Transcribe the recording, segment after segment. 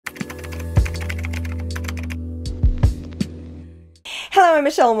Hello, I'm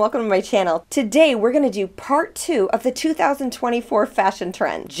Michelle and welcome to my channel. Today we're going to do part 2 of the 2024 fashion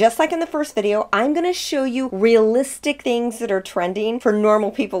trend. Just like in the first video, I'm going to show you realistic things that are trending for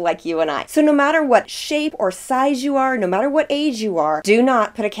normal people like you and I. So no matter what shape or size you are, no matter what age you are, do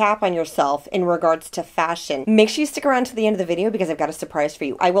not put a cap on yourself in regards to fashion. Make sure you stick around to the end of the video because I've got a surprise for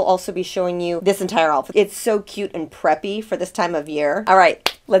you. I will also be showing you this entire outfit. It's so cute and preppy for this time of year. All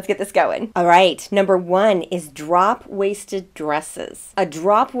right, let's get this going. All right, number 1 is drop-waisted dresses. A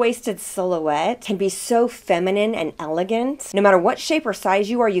drop-waisted silhouette can be so feminine and elegant. No matter what shape or size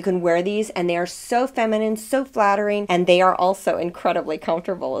you are, you can wear these and they are so feminine, so flattering, and they are also incredibly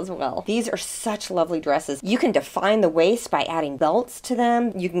comfortable as well. These are such lovely dresses. You can define the waist by adding belts to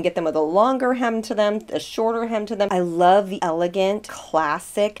them. You can get them with a longer hem to them, a shorter hem to them. I love the elegant,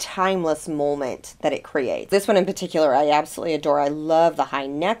 classic, timeless moment that it creates. This one in particular, I absolutely adore. I love the high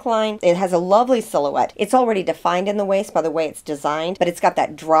neckline. It has a lovely silhouette. It's already defined in the waist by the way it's designed, but it's got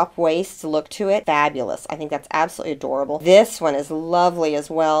that drop waist look to it. Fabulous. I think that's absolutely adorable. This one is lovely as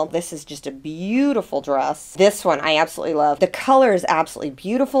well. This is just a beautiful dress. This one I absolutely love. The color is absolutely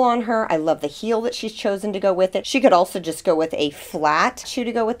beautiful on her. I love the heel that she's chosen to go with it. She could also just go with a flat shoe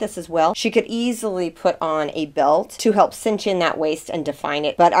to go with this as well. She could easily put on a belt to help cinch in that waist and define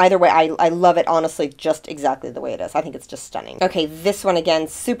it. But either way, I love it honestly just exactly the way it is. I think it's just stunning. Okay, this one again,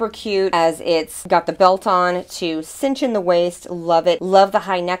 super cute as it's got the belt on to cinch in the waist. Love it. Love the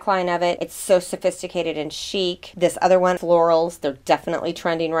high neckline of it. It's so sophisticated and chic. This other one, florals, they're definitely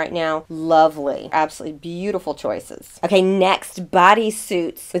trending right now. Lovely. Absolutely beautiful choices. Okay, next,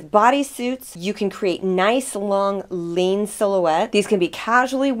 bodysuits. With bodysuits, you can create nice, long, lean silhouette. These can be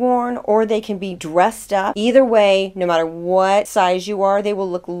casually worn or they can be dressed up. Either way, no matter what size you are, they will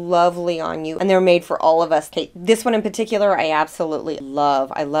look lovely on you and they're made for all of us. Okay, this one in particular, I absolutely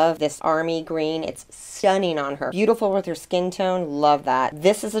love. I love this army green. It's stunning on her. Beautiful with her skin tone. Love that.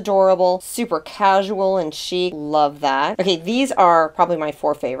 This is adorable. Super casual and chic. Love that. Okay, these are probably my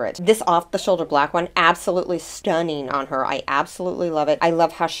 4 favorites. This off-the-shoulder black one, absolutely stunning on her. I absolutely love it. I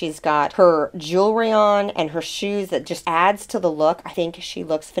love how she's got her jewelry on and her shoes that just adds to the look. I think she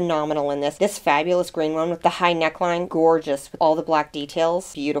looks phenomenal in this. This fabulous green one with the high neckline, gorgeous with all the black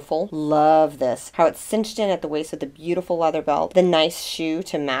details. Beautiful. Love this. How it's cinched in at the waist with the beautiful leather belt. The nice shoe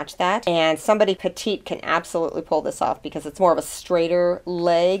to match that. And somebody petite can absolutely pull this off because it's more of a straighter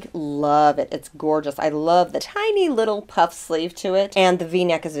leg. Love it. It's gorgeous. I love the tiny little puff sleeve to it, and the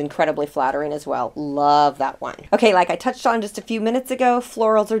v-neck is incredibly flattering as well. Love that one. Okay, like I touched on just a few minutes ago,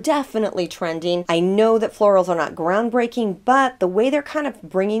 florals are definitely trending. I know that florals are not groundbreaking, but the way they're kind of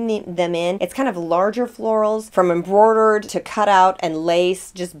bringing them in, it's kind of larger florals from embroidered to cutout and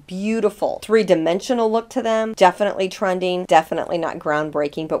lace, just beautiful. 3-dimensional look to them, definitely trending, definitely not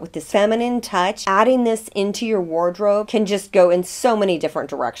groundbreaking, but with this feminine touch, adding this into your wardrobe can just go in so many different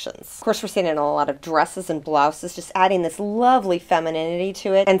directions. Of course, we're seeing it in a lot of dresses and blouses, just adding this lovely femininity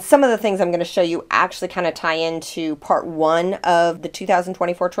to it. And some of the things I'm going to show you actually kind of tie into part 1 of the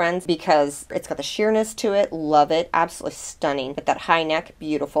 2024 trends because it's got the sheerness to it. Love it. Absolutely stunning. With that high neck,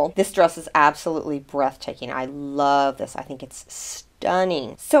 beautiful. This dress is absolutely breathtaking. I love this. I think it's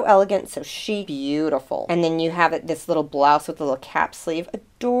stunning. So elegant, so chic, beautiful. And then you have this little blouse with a little cap sleeve.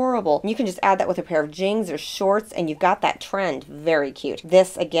 Adorable. You can just add that with a pair of jeans or shorts and you've got that trend. Very cute.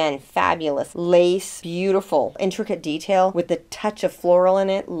 This again, fabulous. Lace, beautiful. Intricate detail with the touch of floral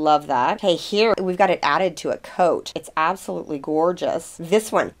in it. Love that. Okay, here we've got it added to a coat. It's absolutely gorgeous.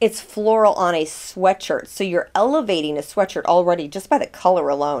 This one, it's floral on a sweatshirt. So you're elevating a sweatshirt already just by the color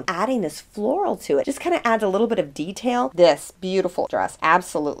alone. Adding this floral to it just kind of adds a little bit of detail. This beautiful dress.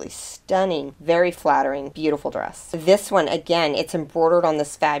 Absolutely stunning. Very flattering. Beautiful dress. This one, again, it's embroidered on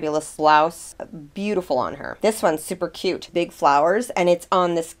this fabulous blouse. Beautiful on her. This one's super cute. Big flowers, and it's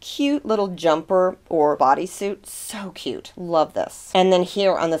on this cute little jumper or bodysuit. So cute. Love this. And then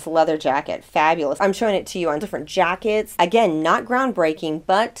here on this leather jacket. Fabulous. I'm showing it to you on different jackets. Again, not groundbreaking,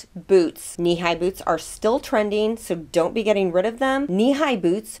 but boots. Knee-high boots are still trending, so don't be getting rid of them. Knee-high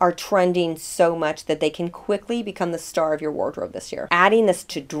boots are trending so much that they can quickly become the star of your wardrobe this year. Adding this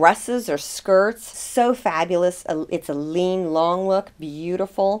to dresses or skirts, so fabulous. It's a lean, long look. Beautiful.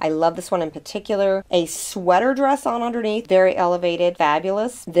 I love this one in particular. A sweater dress on underneath, very elevated,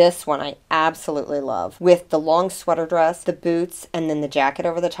 fabulous. This one I absolutely love. With the long sweater dress, the boots, and then the jacket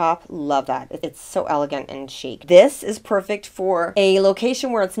over the top. Love that. It's so elegant and chic. This is perfect for a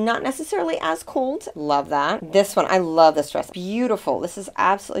location where it's not necessarily as cold. Love that. This one, I love this dress. Beautiful. This is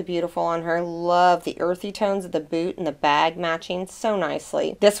absolutely beautiful on her. Love the earthy tones of the boot and the bag matching so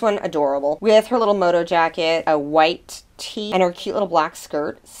nicely. This one, adorable. With her little moto jacket, a white tee and her cute little black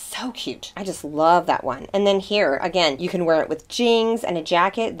skirt. So cute. I just love that one. And then here, again, you can wear it with jeans and a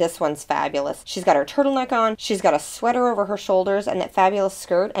jacket. This one's fabulous. She's got her turtleneck on. She's got a sweater over her shoulders and that fabulous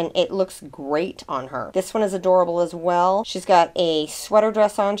skirt, and it looks great on her. This one is adorable as well. She's got a sweater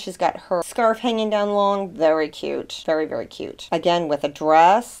dress on. She's got her scarf hanging down long. Very cute. Very, very cute. Again, with a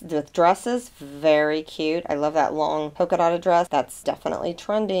dress, with dresses, very cute. I love that long polka dotted dress. That's definitely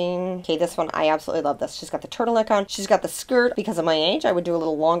trending. Okay, this one, I absolutely love this. She's got the turtleneck on. She's got the skirt. Because of my age, I would do a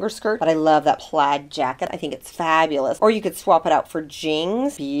little longer skirt, but I love that plaid jacket. I think it's fabulous. Or you could swap it out for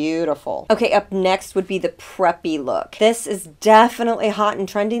jeans. Beautiful. Okay, up next would be the preppy look. This is definitely hot and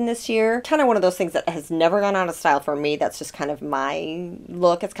trending this year. Kind of one of those things that has never gone out of style for me. That's just kind of my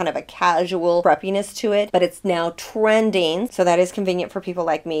look. It's kind of a casual preppiness to it, but it's now trending. So that is convenient for people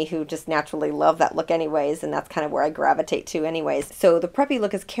like me who just naturally love that look anyways, and that's kind of where I gravitate to anyways. So the preppy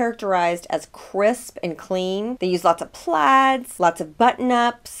look is characterized as crisp and clean. They use lots of plaids, lots of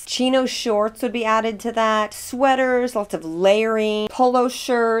button-ups, chino shorts would be added to that, sweaters, lots of layering, polo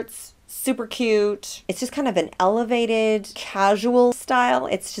shirts. Super cute. It's just kind of an elevated, casual style.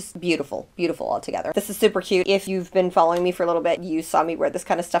 It's just beautiful, beautiful altogether. This is super cute. If you've been following me for a little bit, you saw me wear this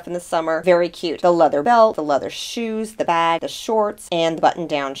kind of stuff in the summer. Very cute. The leather belt, the leather shoes, the bag, the shorts, and the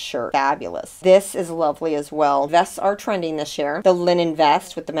button-down shirt. Fabulous. This is lovely as well. Vests are trending this year. The linen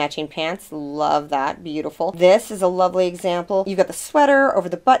vest with the matching pants. Love that. Beautiful. This is a lovely example. You've got the sweater over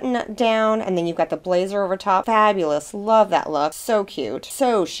the button down, and then you've got the blazer over top. Fabulous. Love that look. So cute.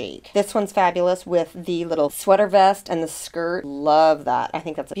 So chic. This one's fabulous with the little sweater vest and the skirt. Love that. I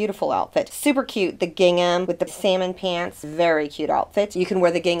think that's a beautiful outfit. Super cute. The gingham with the salmon pants. Very cute outfit. You can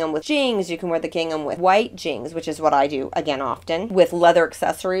wear the gingham with jeans. You can wear the gingham with white jeans, which is what I do again often, with leather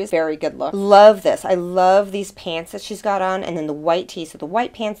accessories. Very good look. Love this. I love these pants that she's got on, and then the white tee. So the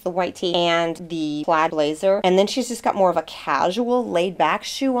white pants, the white tee, and the plaid blazer. And then she's just got more of a casual laid back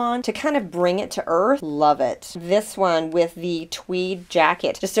shoe on to kind of bring it to earth. Love it. This one with the tweed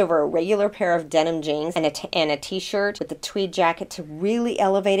jacket just over a regular pair of denim jeans and a t-shirt with the tweed jacket to really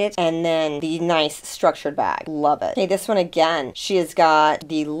elevate it, and then the nice structured bag. Love it. Okay, this one again, she has got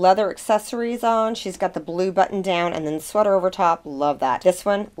the leather accessories on. She's got the blue button down and then the sweater over top. Love that. This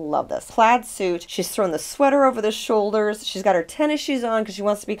one, love this. Plaid suit. She's thrown the sweater over the shoulders. She's got her tennis shoes on because she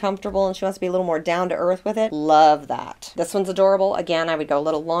wants to be comfortable and she wants to be a little more down to earth with it. Love that. This one's adorable. Again, I would go a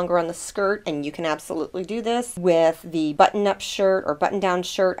little longer on the skirt, and you can absolutely do this with the button-up shirt or button-down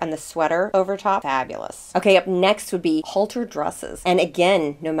shirt and the sweater over top. Fabulous. Okay, up next would be halter dresses. And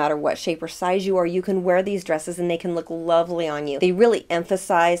again, no matter what shape or size you are, you can wear these dresses and they can look lovely on you. They really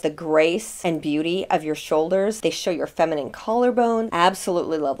emphasize the grace and beauty of your shoulders. They show your feminine collarbone.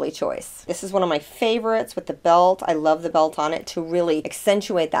 Absolutely lovely choice. This is one of my favorites with the belt. I love the belt on it to really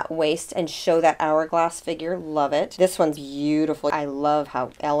accentuate that waist and show that hourglass figure. Love it. This one's beautiful. I love how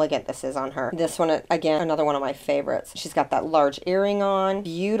elegant this is on her. This one, again, another one of my favorites. She's got that large earring on.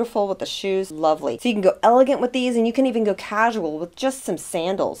 Beautiful with the shoes. Lovely. So you can go elegant with these, and you can even go casual with just some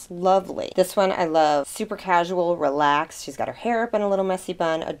sandals. Lovely. This one I love. Super casual, relaxed. She's got her hair up in a little messy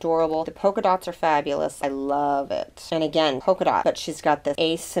bun. Adorable. The polka dots are fabulous. I love it. And again, polka dot, but she's got this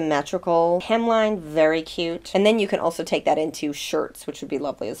asymmetrical hemline. Very cute. And then you can also take that into shirts, which would be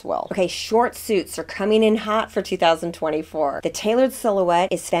lovely as well. Okay, short suits are coming in hot for 2024. The tailored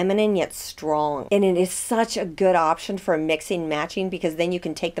silhouette is feminine yet strong, and it is such a good option for mixing matching because then you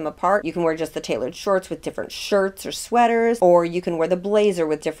can take them apart. You can wear just the tailored shorts with different shirts or sweaters, or you can wear the blazer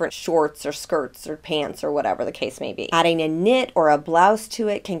with different shorts or skirts or pants or whatever the case may be. Adding a knit or a blouse to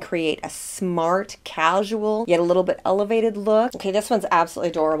it can create a smart, casual, yet a little bit elevated look. Okay, this one's absolutely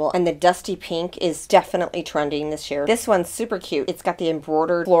adorable, and the dusty pink is definitely trending this year. This one's super cute. It's got the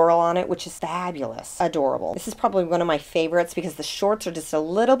embroidered floral on it, which is fabulous. Adorable. This is probably one of my favorites because the shorts are just a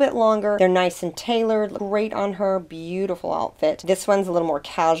little bit longer. They're nice and tailored. Look great on her. Beautiful outfit. This one's a little more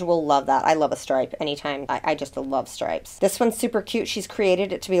casual. Love that. I love a stripe anytime. I just love stripes. This one's super cute. She's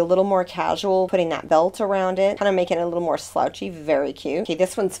created it to be a little more casual, putting that belt around it, kind of making it a little more slouchy. Very cute. Okay,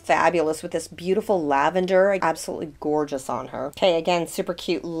 this one's fabulous with this beautiful lavender. Absolutely gorgeous on her. Okay, again, super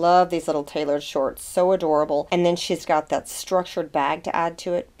cute. Love these little tailored shorts. So adorable. And then she's got that structured bag to add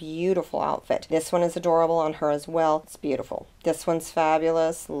to it. Beautiful outfit. This one is adorable on her as well. It's beautiful. This one's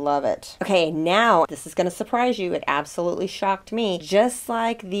fabulous. Love it. Okay, now this is going to surprise you. It absolutely shocked me. Just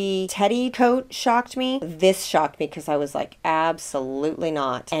like the teddy coat shocked me. This shocked me because I was like, absolutely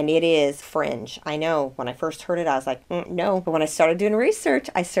not. And it is fringe. I know when I first heard it, I was like, no. But when I started doing research,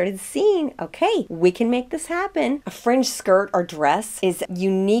 I started seeing, okay, we can make this happen. A fringe skirt or dress is a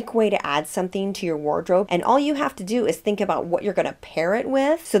unique way to add something to your wardrobe. And all you have to do is think about what you're going to pair it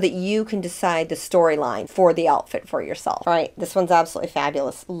with so that you can decide the storyline for the outfit for yourself. All right, this one's absolutely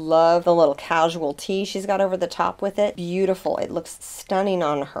fabulous. Love the little casual tee she's got over the top with it. Beautiful. It looks stunning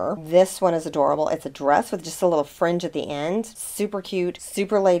on her. This one is adorable. It's a dress with just a little fringe at the end. Super cute,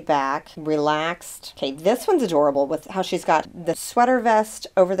 super laid back, relaxed. Okay, this one's adorable with how she's got the sweater vest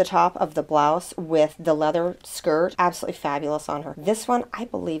over the top of the blouse with the leather skirt. Absolutely fabulous on her. This one, I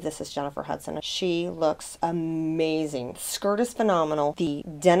believe this is Jennifer Hudson. She looks amazing. The skirt is phenomenal. The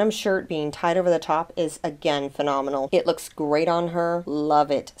denim shirt being tied over the top is again phenomenal. It looks great on her.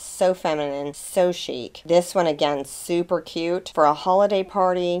 Love it. So feminine, so chic. This one again, super cute for a holiday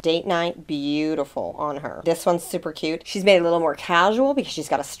party, date night. Beautiful on her. This one's super cute. She's made it a little more casual because she's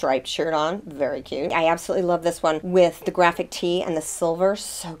got a striped shirt on. Very cute. I absolutely love this one with the graphic tee and the silver.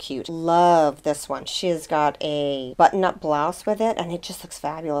 So cute. Love this one. She's got a button-up blouse with it and it just looks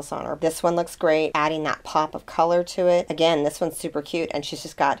fabulous on her. This one looks great, adding that pop of color to it. Again, this one's super cute and she's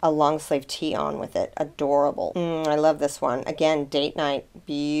just got a long sleeve tee on with it. Adorable. I love this one. Again, date night.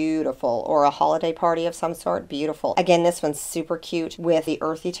 Beautiful. Or a holiday party of some sort. Beautiful. Again, this one's super cute with the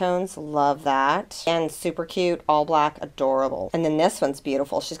earthy tones. Love that. And super cute. All black. Adorable. And then this one's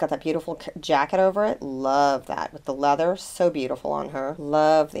beautiful. She's got that beautiful jacket over it. Love that. With the leather. So beautiful on her.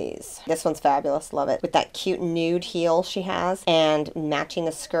 Love these. This one's fabulous. Love it. With that cute nude heel she has and matching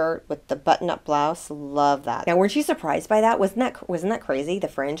the skirt with the button-up blouse. Love that. Now, weren't you surprised by that? Wasn't that crazy? The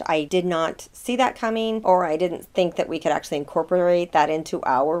fringe. I did not see that coming, or I didn't think that we could actually incorporate that into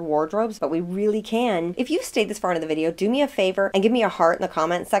our wardrobes, but we really can. If you've stayed this far into the video, do me a favor and give me a heart in the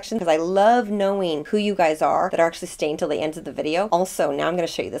comment section because I love knowing who you guys are that are actually staying till the end of the video. Also, now I'm going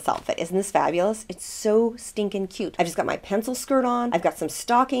to show you this outfit. Isn't this fabulous? It's so stinking cute. I've just got my pencil skirt on. I've got some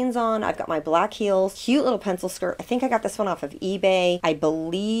stockings on. I've got my black heels. Cute little pencil skirt. I think I got this one off of eBay. I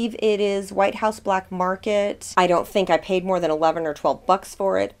believe it is White House Black Market. I don't think I paid more than 11 or 12 bucks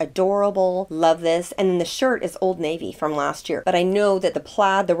for it. Adorable. Love this. And then the shirt is Old Navy from last year. But I know that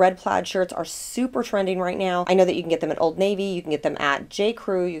the red plaid shirts are super trending right now. I know that you can get them at Old Navy. You can get them at J.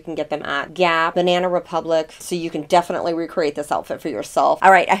 Crew. You can get them at Gap, Banana Republic. So you can definitely recreate this outfit for yourself.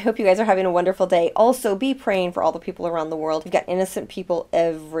 All right. I hope you guys are having a wonderful day. Also, be praying for all the people around the world. We've got innocent people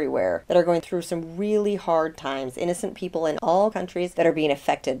everywhere that are going through some really hard times. Innocent people in all countries that are being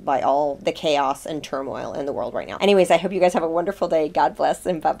affected by all the chaos and turmoil in the world right now. Anyways, I hope you guys have a wonderful day. God bless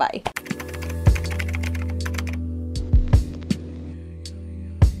and bye-bye.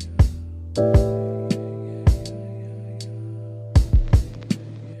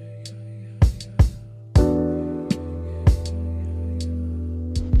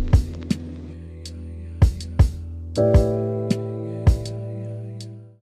 You